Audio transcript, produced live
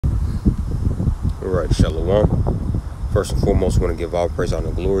Right, Shalom. First and foremost, I want to give all praise, honor,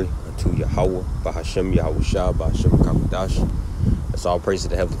 and glory unto Yahweh, Bahashem, Yahweh Shah, Bahashem, Kakadash. That's all praise to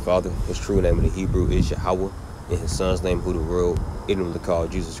the Heavenly Father. His true name in the Hebrew is Yahweh. In his son's name, who the world ignorantly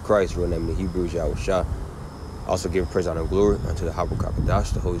called Jesus Christ, real name in the Hebrew is Yahweh Shah. Also give praise, honor, and glory unto the Yahweh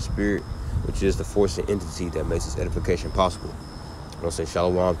Kakadash, the Holy Spirit, which is the force and entity that makes this edification possible. I want to say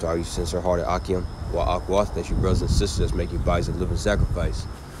Shalom to all you sincere-hearted Akim, Wa Akwath, that's you brothers and sisters that make your bodies a living sacrifice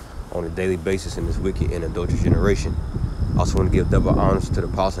on a daily basis in this wicked and adulterous generation. I also want to give double honors to the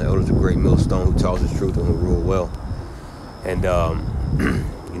apostles and elders of Great Millstone who taught us the truth and who rule well. And,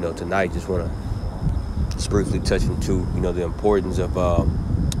 you know, tonight just want to just briefly touch into, you know, the importance of,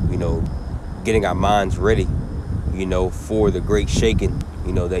 you know, getting our minds ready, you know, for the great shaking,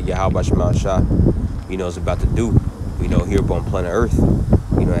 you know, that Yahweh Shema Shah, you know, is about to do, you know, here upon planet Earth,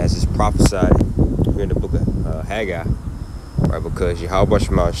 you know, as it's prophesied here in the book of Haggai. Right, because Yahweh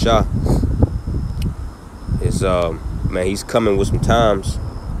Shema Shah is, man, he's coming with some times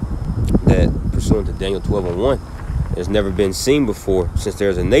that, pursuant to Daniel 12:1, has never been seen before since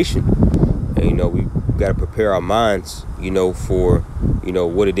there's a nation. And, you know, we got to prepare our minds, you know, for, you know,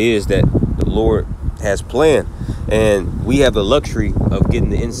 what it is that the Lord has planned. And we have the luxury of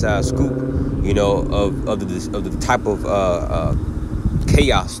getting the inside scoop, you know, of the type of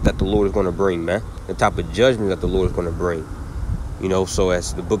chaos that the Lord is going to bring, man. The type of judgment that the Lord is going to bring. You know, so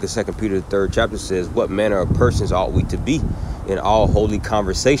as the book of 2 Peter, the 3rd chapter says, what manner of persons ought we to be in all holy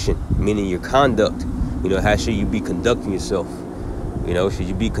conversation, meaning your conduct. You know, how should you be conducting yourself? You know, should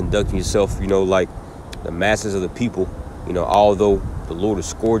you be conducting yourself, you know, like the masses of the people, you know, although the Lord is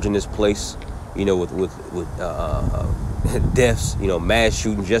scourging this place, you know, with deaths, you know, mass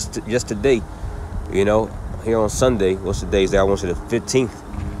shootings just today, you know, here on Sunday, what's the day? I want to say the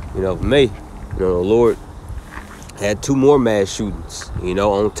 15th, you know, of May, you know, the Lord had 2 more mass shootings, you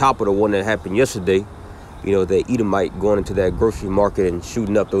know, on top of the one that happened yesterday. You know, that Edomite going into that grocery market and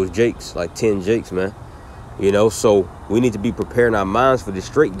shooting up those jakes, like 10 jakes, man. You know, so we need to be preparing our minds for the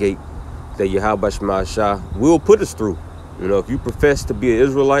straight gate that Yahweh Shema Shah will put us through. You know, if you profess to be an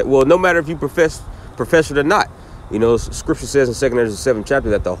Israelite, well, no matter if you profess it or not, you know, Scripture says in 2 Ezra 7th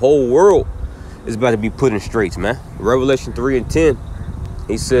chapter that the whole world is about to be put in straits, man. Revelation 3:10.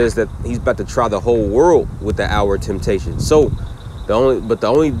 He says that he's about to try the whole world with the hour of temptation. So the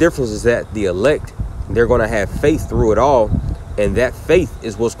only difference is that the elect, they're going to have faith through it all. And that faith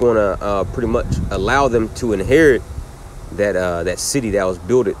is what's going to pretty much allow them to inherit that city that was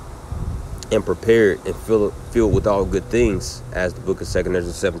built and prepared and filled with all good things, as the book of 2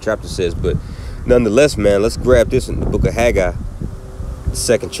 Ezra 7th chapter says. But nonetheless, man, let's grab this in the book of Haggai, the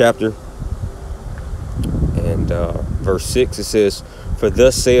 2nd chapter. And verse 6, it says, for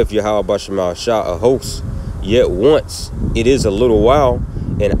thus saith Yahweh Shema Shah of hosts, yet once it is a little while,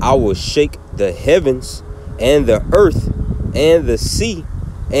 and I will shake the heavens and the earth and the sea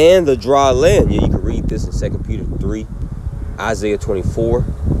and the dry land. Yeah, you can read this in 2 Peter 3, Isaiah 24,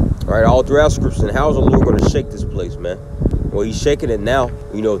 right? All throughout Scripture. And how is the Lord going to shake this place, man? Well, he's shaking it now,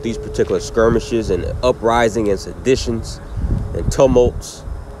 you know, these particular skirmishes and uprising and seditions and tumults,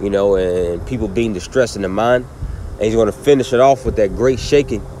 you know, and people being distressed in the mind. And he's going to finish it off with that great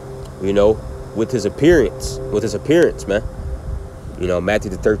shaking, you know, with his appearance, man. You know, Matthew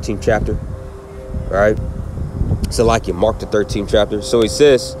the 13th chapter, right? So like in Mark the 13th chapter. So he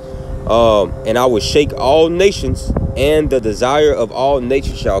says, and I will shake all nations, and the desire of all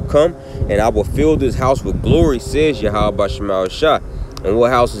nations shall come, and I will fill this house with glory, says Yahweh Shema Shah. And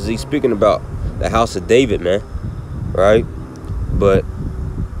what house is he speaking about? The house of David, man, right? But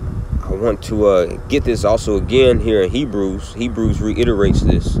I want to get this also again here in Hebrews. Hebrews reiterates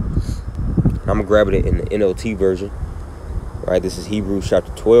this. I'm going to grab it in the NLT version. Right, this is Hebrews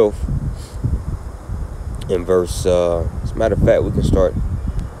chapter 12. In verse, as a matter of fact, we can start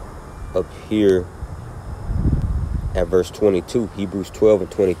up here at verse 22. Hebrews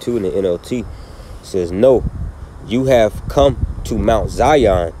 12:22 in the NLT says, no, you have come to Mount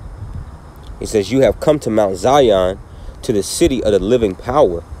Zion. It says, you have come to Mount Zion, to the city of the living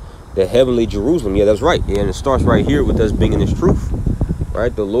power, the heavenly Jerusalem. Yeah, that's right. Yeah, and it starts right here with us being in this truth.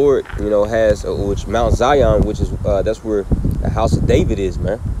 Right, the Lord, you know, has which Mount Zion, which is that's where the house of David is,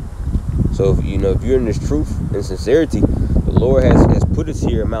 man. So if, you know, if you're in this truth and sincerity, the Lord has put us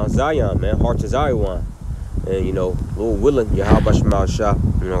here at Mount Zion, man, heart to Zion. And, you know, Lord willing, Yahweh Shema Shah,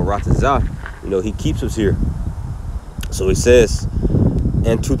 you know, Ratazah, you know, he keeps us here. So he says,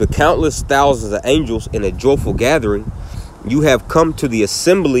 and to the countless thousands of angels in a joyful gathering, you have come to the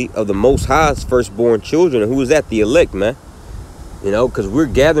assembly of the Most High's firstborn children. And who is that? The elect, man. You know, because we're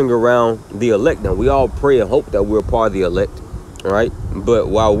gathering around the elect now. We all pray and hope that we're part of the elect. All right. But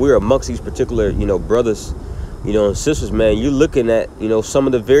while we're amongst these particular, brothers, and sisters, man, you're looking at, some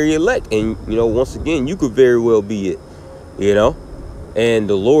of the very elect. And, once again, you could very well be it, And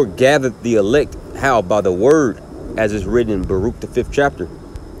the Lord gathered the elect. How? By the word, as is written in Baruch the 5th chapter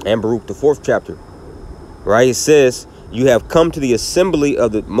and Baruch the 4th chapter. Right? It says, you have come to the assembly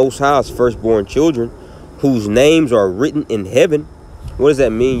of the Most High's firstborn children, whose names are written in heaven. What does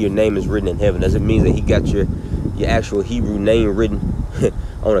that mean? Your name is written in heaven. Does it mean that he got your actual Hebrew name written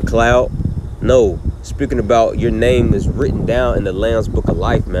on a cloud? No. Speaking about your name is written down in the Lamb's Book of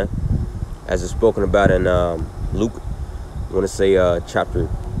Life, man. As it's spoken about in Luke, I want to say chapter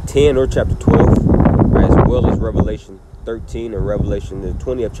 10 or chapter 12, right? As well as Revelation 13 and Revelation the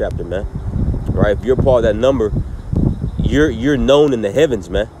 20th chapter, man. Right? If you're part of that number, you're known in the heavens,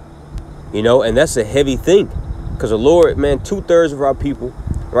 man. And that's a heavy thing. Because the Lord, man, 2/3 of our people,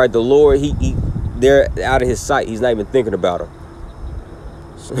 right? The Lord, they're out of his sight. He's not even thinking about them.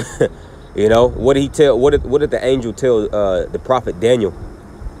 What did he tell? What did the angel tell the prophet Daniel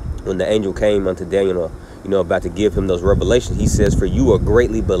when the angel came unto Daniel, about to give him those revelations? He says, "For you are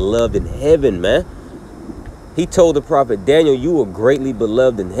greatly beloved in heaven, man." He told the prophet Daniel, "You are greatly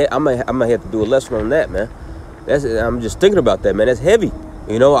beloved in heaven." I'm gonna have to do a lesson on that, man. I'm just thinking about that, man. That's heavy.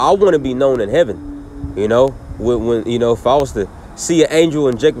 I want to be known in heaven. When if I was to see an angel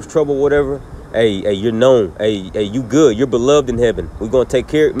in Jacob's trouble, whatever, hey, you're known. Hey, you good. You're beloved in heaven. We're gonna take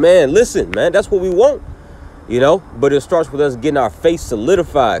care of, man. Listen, man, that's what we want. But it starts with us getting our face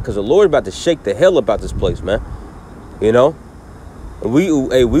solidified, because the Lord's about to shake the hell about this place, man. We're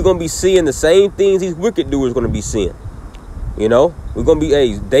gonna be seeing the same things these wicked doers gonna be seeing. We're gonna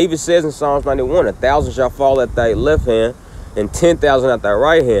be. David says in Psalms 91, 1,000 shall fall at thy left hand, and 10,000 at thy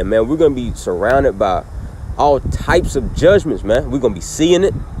right hand, man. We're going to be surrounded by all types of judgments, man. We're going to be seeing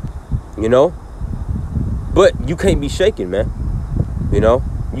it, But you can't be shaken, man.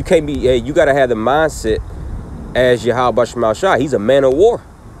 You can't be, you got to have the mindset as Yahweh Shema Shah. He's a man of war,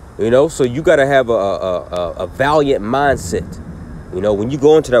 So you got to have a valiant mindset. When you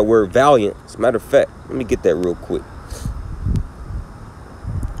go into that word valiant, as a matter of fact, let me get that real quick.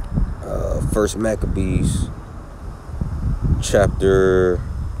 First Maccabees chapter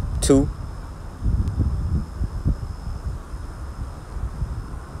 2.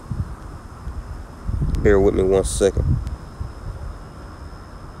 Bear with me 1 second.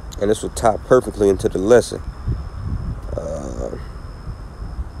 And this will tie perfectly into the lesson.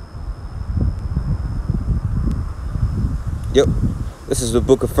 Yep. This is the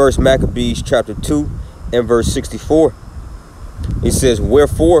book of First Maccabees chapter 2 and verse 64. It says,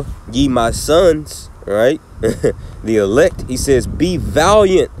 "Wherefore, ye my sons," right? The elect, he says, "be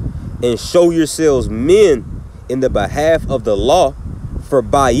valiant and show yourselves men in the behalf of the law, for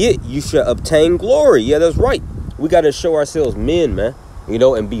by it you shall obtain glory." Yeah, that's right. We got to show ourselves men, man,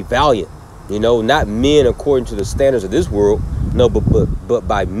 and be valiant, not men according to the standards of this world. No, but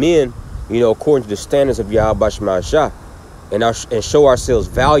by men, according to the standards of Yahweh Shema Shah, and show ourselves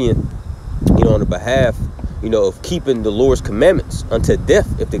valiant, on the behalf, of keeping the Lord's commandments unto death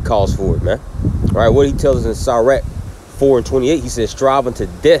if it calls for it, man. All right, what he tells us in Sirach 4:28, he says, "Strive unto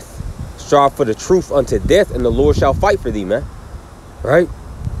death, strive for the truth unto death, and the Lord shall fight for thee," man. Right?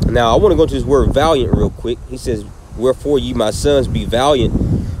 Now, I want to go to this word valiant real quick. He says, "Wherefore, ye my sons, be valiant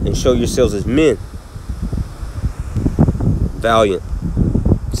and show yourselves as men." Valiant.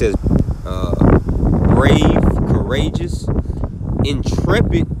 It says, brave, courageous,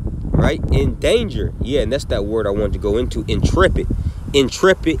 intrepid, right? In danger. Yeah, and that's that word I wanted to go into. Intrepid.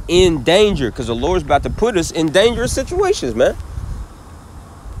 Intrepid in danger. Because the Lord's about to put us in dangerous situations, man.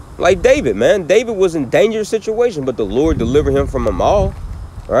 Like David, man. David was in dangerous situations, but the Lord delivered him from them all.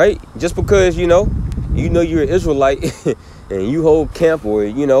 Right? Just because, you're an Israelite and you hold camp, or,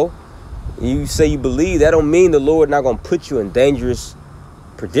 you say you believe, that don't mean the Lord not going to put you in dangerous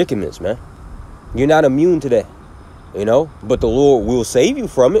predicaments, man. You're not immune to that. But the Lord will save you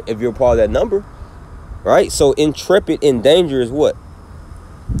from it if you're part of that number, right? So intrepid in danger is what?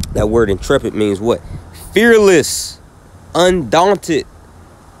 That word intrepid means what? Fearless, undaunted,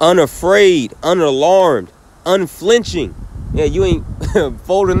 unafraid, unalarmed, unflinching. Yeah, you ain't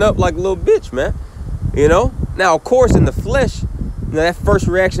folding up like a little bitch, man. Now, of course, in the flesh, that first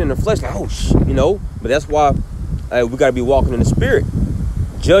reaction in the flesh, like, oh, but that's why we got to be walking in the spirit,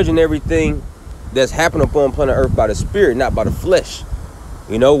 judging everything that's happening upon planet Earth by the spirit, not by the flesh.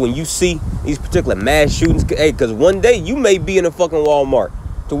 When you see these particular mass shootings, because one day you may be in a fucking Walmart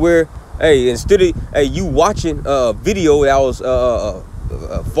to where, instead of you watching a video that was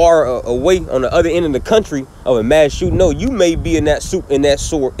far away on the other end of the country of a mass shooting, no, you may be in that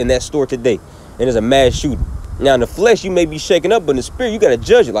store today, and there's a mass shooting. Now, in the flesh, you may be shaken up, but in the spirit, you got to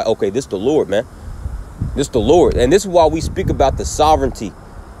judge it. Like, okay, this the Lord, man. This the Lord. And this is why we speak about the sovereignty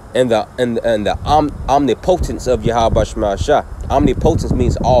and the omnipotence of Yahweh Shema Shah. Omnipotence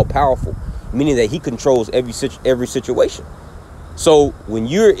means all powerful, meaning that he controls every situation. So when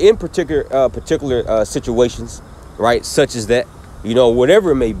you're in particular situations, right, such as that, you know,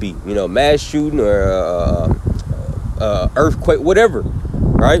 whatever it may be, you know, mass shooting or earthquake, whatever,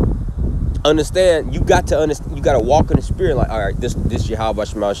 right? Understand, you got to walk in the spirit like, all right, this Yahweh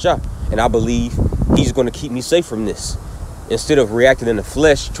Shema Shah, and I believe he's going to keep me safe from this. Instead of reacting in the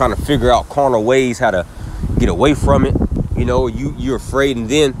flesh, trying to figure out carnal ways how to get away from it, you know, you're afraid. And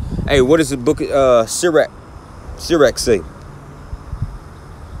then, hey, what does the book of Sirach say?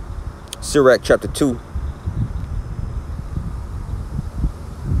 Sirach chapter 2.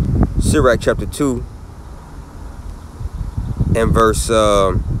 Sirach chapter 2 and verse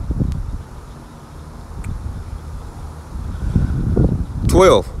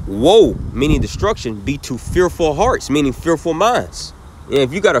 12. Woe, meaning destruction, be to fearful hearts, meaning fearful minds. And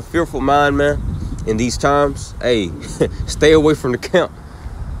if you got a fearful mind, man, in these times, hey, stay away from the camp.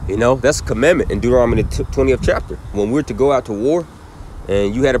 You know, that's a commandment in Deuteronomy 20th chapter. When we're to go out to war,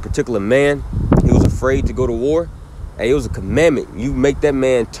 and you had a particular man, he was afraid to go to war. Hey, it was a commandment. You make that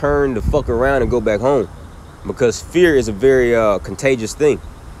man turn the fuck around and go back home, because fear is a very contagious thing.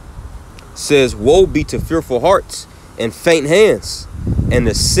 It says, woe be to fearful hearts and faint hands, and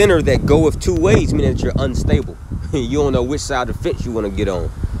the sinner that goeth two ways, meaning that you're unstable. You don't know which side of the fence you want to get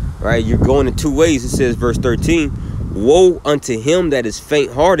on, right? You're going in two ways. It says, verse 13, woe unto him that is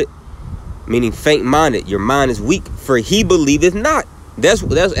faint-hearted, meaning faint-minded. Your mind is weak, for he believeth not. That's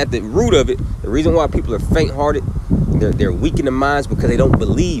at the root of it. The reason why people are faint-hearted, they're weak in the minds, because they don't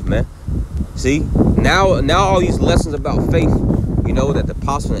believe, man. See, now all these lessons about faith, you know, that the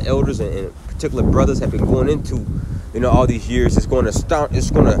apostles and elders and particular brothers have been going into, you know, all these years, it's going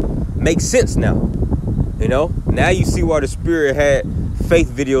to make sense now. You know, now you see why the Spirit had faith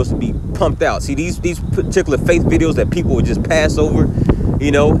videos to be pumped out. See, these particular faith videos that people would just pass over,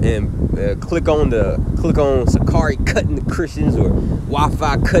 you know, and click on Sakari cutting the Christians, or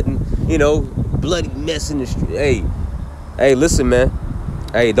Wi-Fi cutting, you know, bloody mess in the street. Hey, listen, man.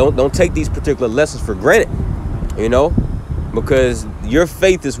 Hey, don't take these particular lessons for granted, you know, because your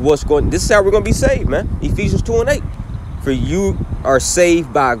faith is what's going. This is how we're going to be saved, man. Ephesians 2:8. For you are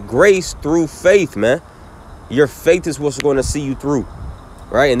saved by grace through faith, man. Your faith is what's going to see you through,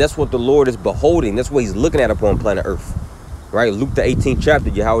 right? And that's what the Lord is beholding. That's what he's looking at upon planet Earth, right? Luke the 18th chapter,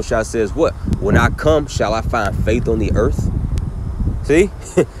 Yahweh Shah says, what? When I come, shall I find faith on the earth? See?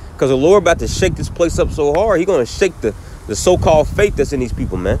 Because the Lord about to shake this place up so hard, he's going to shake the so-called faith that's in these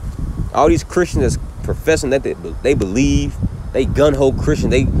people, man. All these Christians that's professing that they believe, they gun-ho Christian,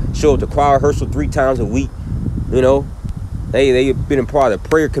 they show up to choir rehearsal 3 times a week, you know. They've been a part of the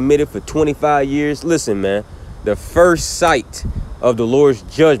prayer committee for 25 years. Listen, man, the first sight of the Lord's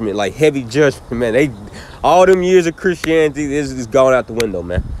judgment, like heavy judgment, man, all them years of Christianity is gone out the window,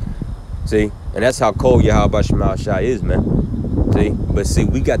 man. See, and that's how cold Yahweh Shema Shah is, man. See, but see,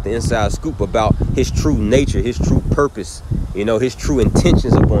 we got the inside scoop about his true nature, his true purpose, you know, his true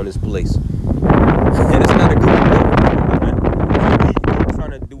intentions upon this place. And it's not a good report, man. We're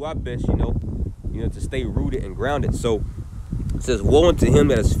trying to do our best, you know, to stay rooted and grounded. So it says, woe unto him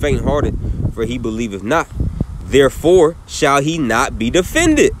that is faint-hearted, for he believeth not. Therefore shall he not be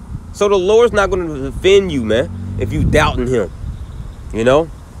defended. So the Lord's not going to defend you, man, if you doubting him. You know,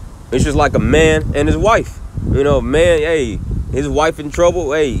 it's just like a man and his wife. You know, man, hey, his wife in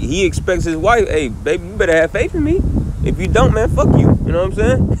trouble. Hey, he expects his wife, hey, baby, you better have faith in me. If you don't, man, fuck you. You know what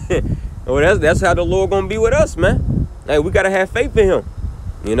I'm saying? Well, that's how the Lord going to be with us, man. Hey, we got to have faith in him.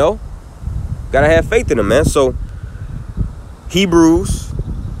 You know, got to have faith in him, man. So Hebrews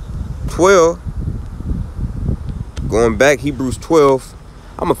 12, going back, Hebrews 12,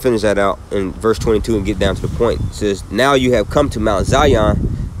 I'm going to finish that out in verse 22 and get down to the point. It says, now you have come to Mount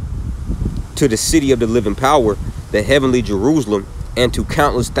Zion, to the city of the living power, the heavenly Jerusalem, and to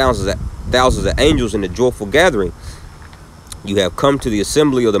countless thousands of angels in the joyful gathering. You have come to the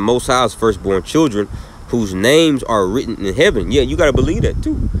assembly of the Most High's firstborn children, whose names are written in heaven. Yeah, you got to believe that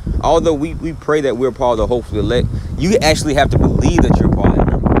too. Although we pray that we're part of the hopefully elect, you actually have to believe that you're part of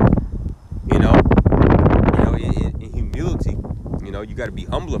them. You know, in humility, you know, you got to be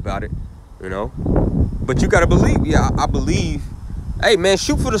humble about it, you know. But you got to believe. Yeah, I believe. Hey, man,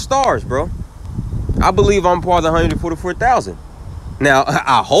 shoot for the stars, bro. I believe I'm part of the 144,000. Now,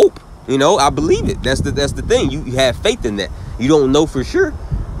 I hope, you know, I believe it. That's the thing. You have faith in that. You don't know for sure,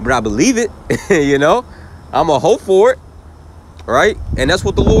 but I believe it. You know, I'm a hope for it, right? And that's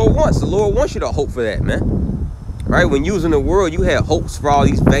what the Lord wants. The Lord wants you to hope for that, man. Right? When you was in the world, you had hopes for all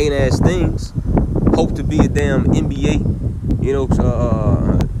these vain ass things. Hope to be a damn NBA, you know,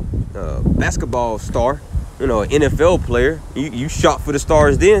 basketball star, you know, an NFL player. You shot for the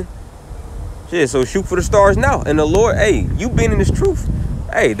stars then. Shit, so shoot for the stars now. And the Lord, hey, you been in this truth.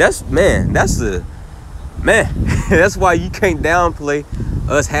 Hey, that's why you can't downplay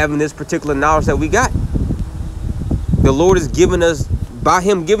us having this particular knowledge that we got. The Lord is giving us, by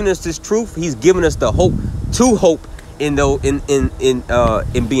him giving us this truth, he's giving us the hope to hope in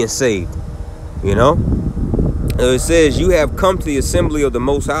being saved. You know? It says, you have come to the assembly of the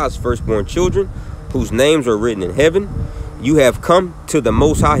Most High's firstborn children, whose names are written in heaven. You have come to the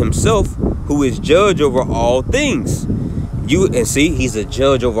Most High himself, who is judge over all things. And see, he's a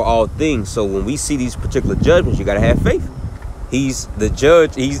judge over all things. So when we see these particular judgments, you got to have faith. He's the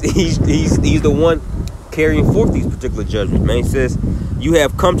judge. He's the one carrying forth these particular judgments, man. He says, you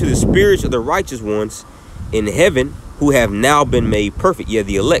have come to the spirits of the righteous ones in heaven, who have now been made perfect. Yeah,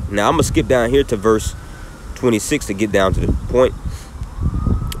 the elect. Now I'm gonna skip down here to verse 26 to get down to the point.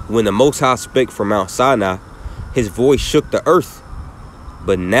 When the Most High spake from Mount Sinai, his voice shook the earth.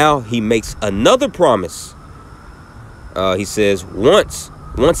 But now he makes another promise. He says, once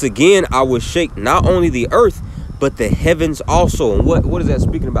again I will shake not only the earth, but the heavens also. And what is that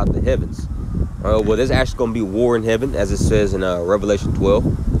speaking about, the heavens? Well, there's actually going to be war in heaven, as it says in Revelation 12.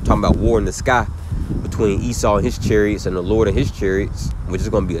 Talking about war in the sky between Esau and his chariots and the Lord and his chariots, which is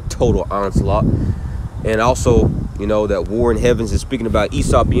going to be a total onslaught. And also, you know, that war in heavens is speaking about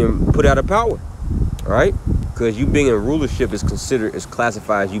Esau being put out of power. All right? Because you being in rulership is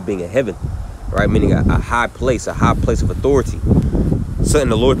classified as you being in heaven. Right? Meaning a high place of authority. Something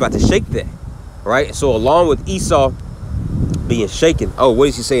the Lord's about to shake that. Right? So along with Esau being shaken. Oh, what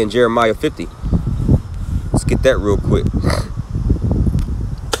does he say in Jeremiah 50? Let's get that real quick.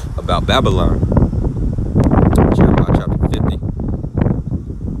 About Babylon. Jeremiah chapter 50.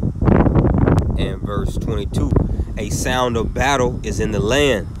 And verse 22. A sound of battle is in the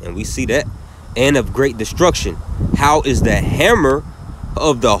land. And we see that. And of great destruction. How is the hammer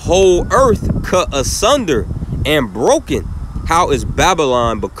of the whole earth cut asunder and broken? How is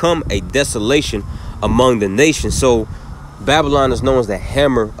Babylon become a desolation among the nations? So Babylon is known as the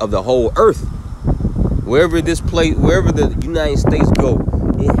hammer of the whole earth. Wherever the United States go,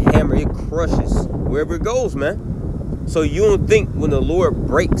 it crushes wherever it goes, man. So you don't think when the Lord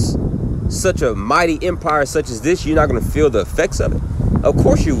breaks such a mighty empire such as this, you're not going to feel the effects of it? Of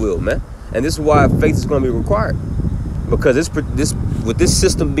course you will, man. And this is why faith is going to be required. Because with this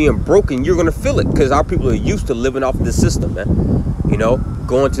system being broken, you're going to feel it. Because our people are used to living off of this system, man. You know,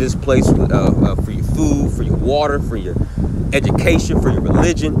 going to this place for your food, for your water, for your education, for your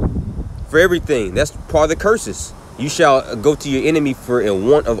religion, for everything. That's part of the curses. You shall go to your enemy for in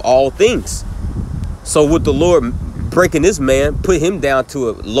want of all things. So with the Lord breaking this man, put him down to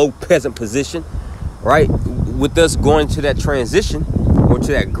a low peasant position, right? With us going to that transition or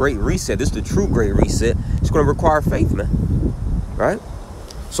to that great reset, this is the true great reset. It's going to require faith, man. Right?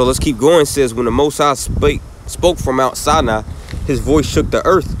 So let's keep going. It says, when the Most High spoke from Mount Sinai, his voice shook the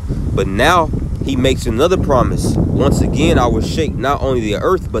earth. But now he makes another promise. Once again, I will shake not only the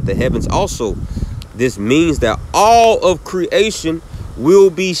earth, but the heavens also. This means that all of creation will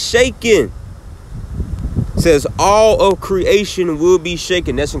be shaken. It says all of creation will be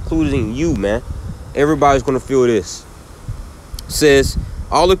shaken. That's including you, man. Everybody's going to feel this. It says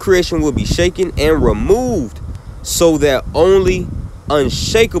all of creation will be shaken and removed, so that only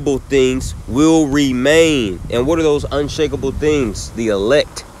unshakable things will remain. And what are those unshakable things? The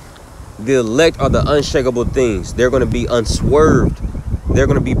elect. The elect are the unshakable things. They're going to be unswerved. They're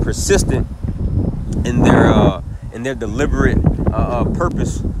going to be persistent in their deliberate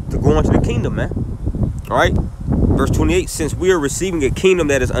purpose to go into the kingdom, man. All right. Verse 28. Since we are receiving a kingdom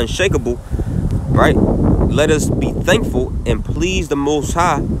that is unshakable, right? Let us be thankful and please the Most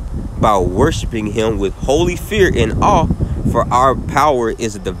High by worshiping him with holy fear and awe, for our power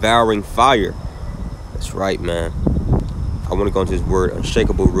is a devouring fire. That's right, man. I want to go into this word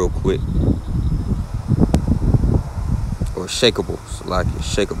unshakable real quick. Or shakeable. So like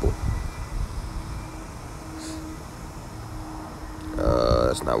it's shakeable.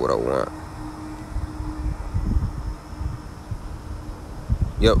 That's not what I want.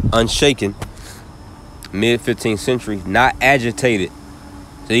 Yep, unshaken. Mid 15th century, not agitated.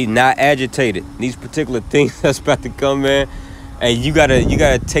 See, not agitated. These particular things that's about to come, man. And you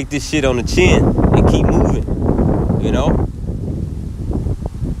gotta take this shit on the chin and keep moving. You know?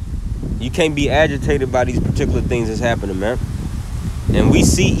 You can't be agitated by these particular things that's happening, man. And we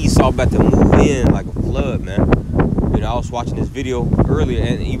see Esau about to move in like a flood, man. You know, I was watching this video earlier,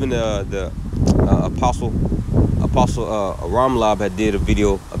 and even the apostle Apostle Ramlab had did a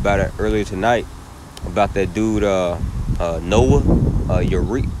video about it earlier tonight, about that dude Noah,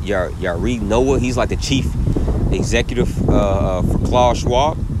 Yari Noah. He's like the chief executive for Klaus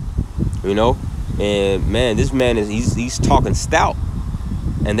Schwab, you know. And man, this man he's talking stout,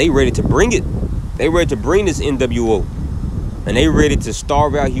 and they ready to bring it. They ready to bring this NWO, and they ready to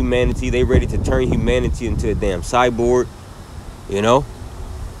starve out humanity. They ready to turn humanity into a damn cyborg, you know.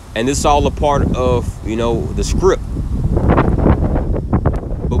 And this is all a part of, you know, the script.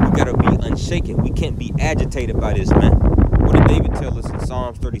 But we gotta be unshaken. We can't be agitated by this, man. What did David tell us in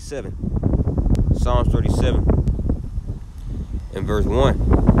Psalms 37? Psalms 37 in verse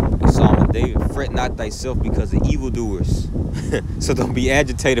 1. The Psalm of David, fret not thyself because of evildoers. So don't be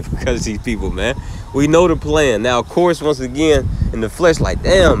agitated because of these people, man. We know the plan. Now, of course, once again, in the flesh, like,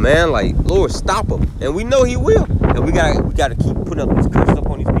 damn, man, like, Lord, stop them. And we know he will. And we gotta keep putting up this curse up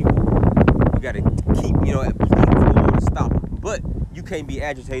on these people. We gotta keep, you know, pleading for the Lord to stop them. But you can't be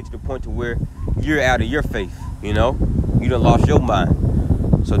agitated to the point to where you're out of your faith, you know? You done lost your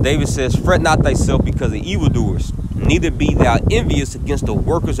mind. So David says, fret not thyself because of evildoers, neither be thou envious against the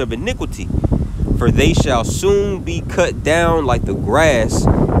workers of iniquity, for they shall soon be cut down like the grass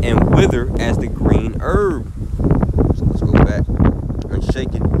and wither as the green herb. So let's go back.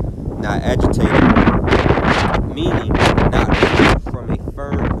 Unshaken, not agitated, meaning not from a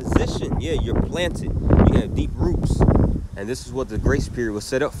firm position. Yeah, you're planted. You have deep roots. And this is what the grace period was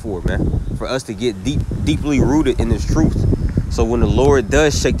set up for, man. For us to get deeply rooted in this truth. So when the Lord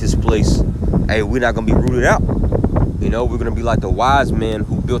does shake this place, hey, we're not going to be rooted out. You know, we're going to be like the wise men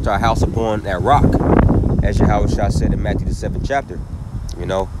who built our house upon that rock, as Yahushua said in Matthew the 7th chapter, you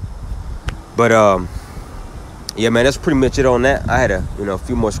know. But, yeah, man, that's pretty much it on that. I had a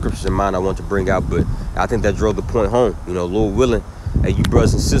few more scriptures in mind I want to bring out, but I think that drove the point home. You know, Lord willing, hey, you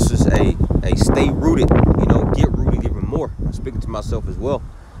brothers and sisters, hey, stay rooted, you know, get rooted even more. I'm speaking to myself as well.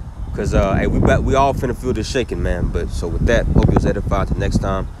 Because, hey, we all finna feel this shaking, man. But, so with that, hope you was edified. Till next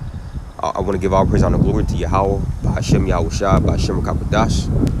time, I want to give all praise, honor, glory to Yahweh, by Hashem Yahushua, by Hashem Rakapadash,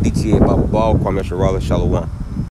 DTA Baba Ball, Kwame Sharala, Shalom.